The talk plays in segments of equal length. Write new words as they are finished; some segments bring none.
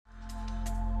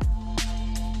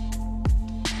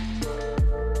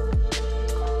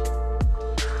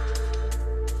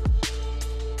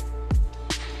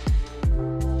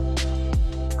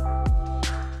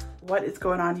What is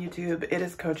going on, YouTube? It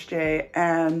is Coach Jay,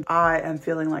 and I am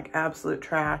feeling like absolute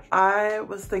trash. I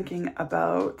was thinking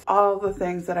about all the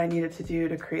things that I needed to do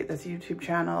to create this YouTube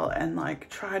channel and like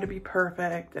try to be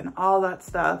perfect and all that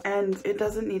stuff. And it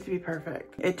doesn't need to be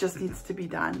perfect. It just needs to be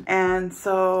done. And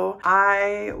so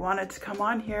I wanted to come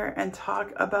on here and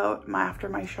talk about after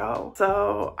my show.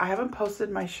 So I haven't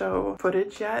posted my show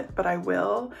footage yet, but I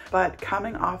will. But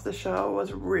coming off the show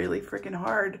was really freaking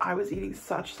hard. I was eating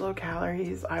such low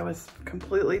calories. I was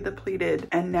completely depleted,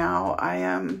 and now I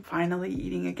am finally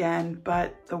eating again,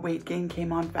 but the weight gain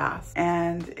came on fast,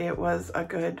 and it was a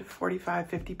good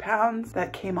 45-50 pounds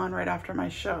that came on right after my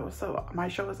show. So my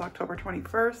show was October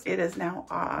 21st. It is now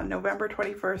November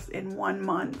 21st. In 1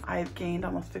 month I've gained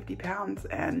almost 50 pounds,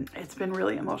 and it's been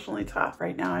really emotionally tough.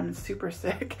 Right now I'm super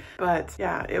sick, but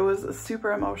yeah, it was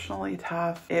super emotionally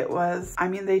tough. It was, I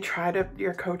mean,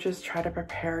 your coaches try to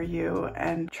prepare you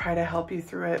and try to help you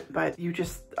through it, but you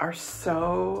just are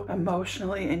so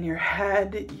emotionally in your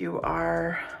head.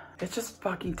 It's just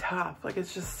fucking tough. Like,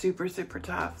 it's just super, super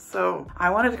tough. So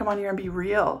I wanted to come on here and be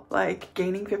real. Like,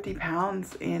 gaining 50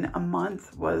 pounds in a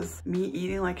month was me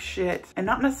eating like shit, and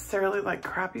not necessarily like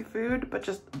crappy food, but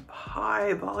just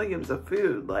high volumes of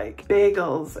food, like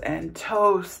bagels and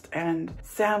toast and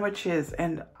sandwiches.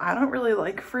 And I don't really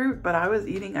like fruit, but I was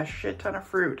eating a shit ton of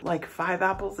fruit, like 5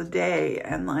 apples a day.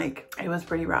 And like, it was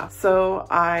pretty rough. So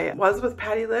I was with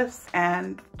Patty Lifts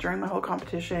and during my whole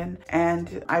competition,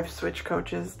 and I've switched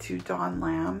coaches to Don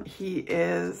Lamb. He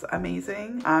is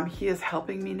amazing. He is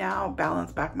helping me now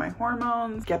balance back my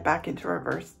hormones, get back into a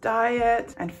reverse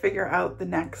diet, and figure out the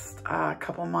next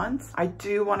couple months. I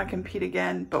do want to compete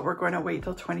again, but we're going to wait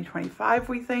till 2025,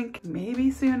 we think. Maybe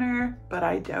sooner, but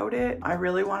I doubt it. I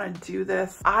really want to do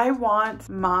this. I want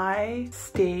my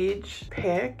stage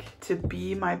pick to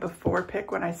be my before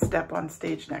pick when I step on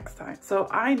stage next time. So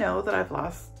I know that I've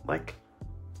lost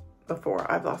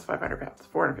I've lost 500 pounds,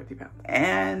 450 pounds.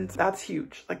 And that's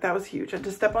huge. Like, that was huge. And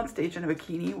to step on stage in a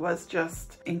bikini was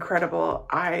just incredible.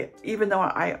 Even though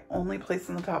I only placed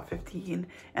in the top 15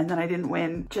 and then I didn't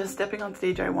win, just stepping on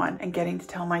stage, I won, and getting to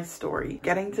tell my story,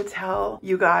 getting to tell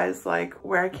you guys like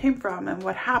where I came from and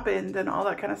what happened and all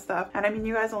that kind of stuff. And I mean,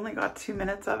 you guys only got 2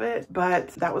 minutes of it,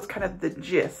 but that was kind of the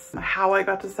gist. How I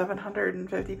got to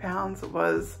 750 pounds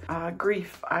was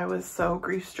grief. I was so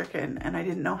grief stricken and I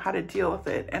didn't know how to deal with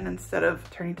it. And instead of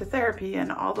turning to therapy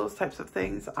and all those types of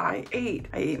things, I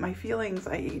ate my feelings.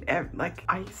 I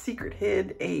secret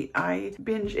hid, I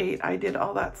binge ate, I did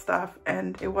all that stuff.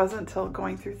 And it wasn't until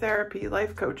going through therapy,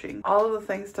 life coaching, all of the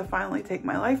things to finally take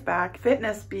my life back,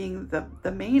 fitness being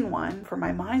the main one for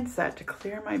my mindset to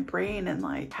clear my brain and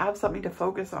like have something to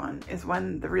focus on, is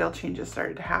when the real changes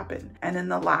started to happen. And in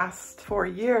the last 4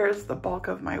 years, the bulk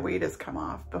of my weight has come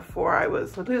off. Before I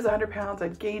would lose 100 pounds,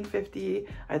 I'd gain 50,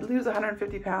 I'd lose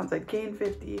 150 pounds, I'd gain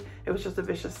 50. It was just a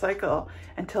vicious cycle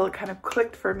until it kind of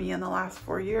clicked for me in the last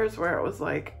 4 years, where it was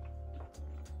like,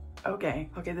 okay,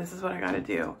 this is what I gotta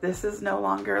do. This is no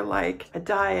longer like a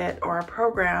diet or a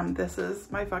program. This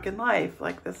is my fucking life.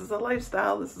 Like, this is a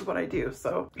lifestyle. This is what I do.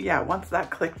 So yeah, once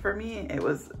that clicked for me, it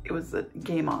was a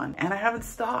game on, and I haven't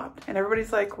stopped. And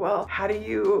everybody's like, well, how do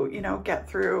you get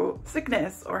through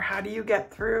sickness, or how do you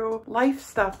get through life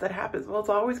stuff that happens? Well, it's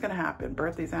always gonna happen.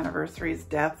 Birthdays, anniversaries,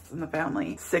 deaths in the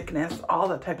family, sickness, all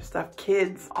that type of stuff,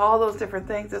 kids, all those different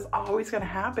things is always gonna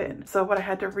happen. So what I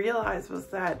had to realize was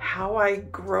that how I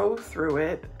grow through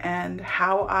it and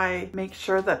how I make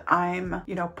sure that I'm,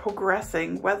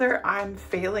 progressing, whether I'm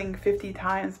failing 50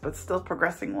 times but still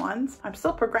progressing once, I'm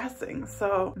still progressing.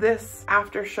 So this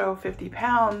after show 50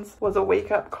 pounds was a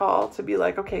wake-up call to be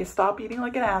like, okay, stop eating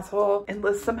like an asshole,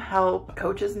 enlist some help.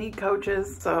 Coaches need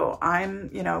coaches. So I'm,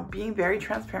 being very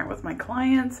transparent with my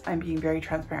clients. I'm being very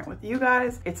transparent with you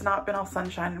guys. It's not been all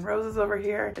sunshine and roses over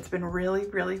here. It's been really,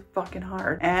 really fucking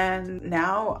hard. And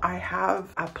now I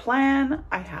have a plan.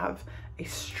 I have a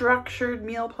structured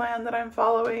meal plan that I'm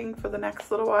following for the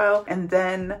next little while, and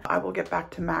then I will get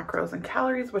back to macros and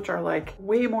calories, which are like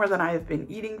way more than I have been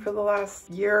eating for the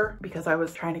last year, because I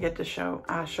was trying to get to show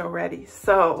ready.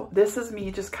 So this is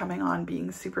me just coming on,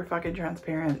 being super fucking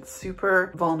transparent,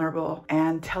 super vulnerable,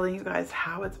 and telling you guys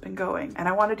how it's been going. And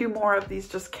I want to do more of these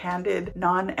just candid,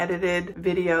 non-edited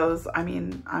videos. I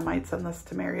mean, I might send this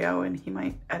to Mario and he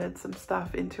might edit some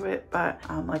stuff into it, but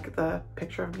like the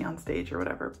picture of me on stage or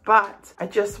whatever. But that. I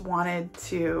just wanted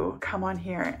to come on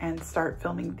here and start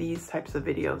filming these types of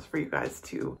videos for you guys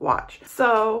to watch.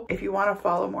 So if you want to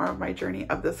follow more of my journey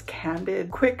of this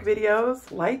candid, quick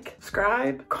videos, like,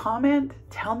 subscribe, comment,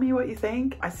 tell me what you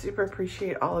think. I super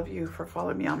appreciate all of you for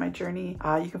following me on my journey.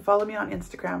 You can follow me on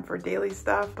Instagram for daily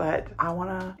stuff, but I want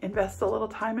to invest a little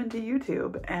time into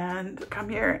YouTube and come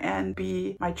here and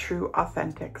be my true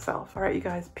authentic self. All right, you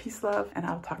guys, peace, love, and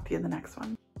I'll talk to you in the next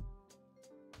one.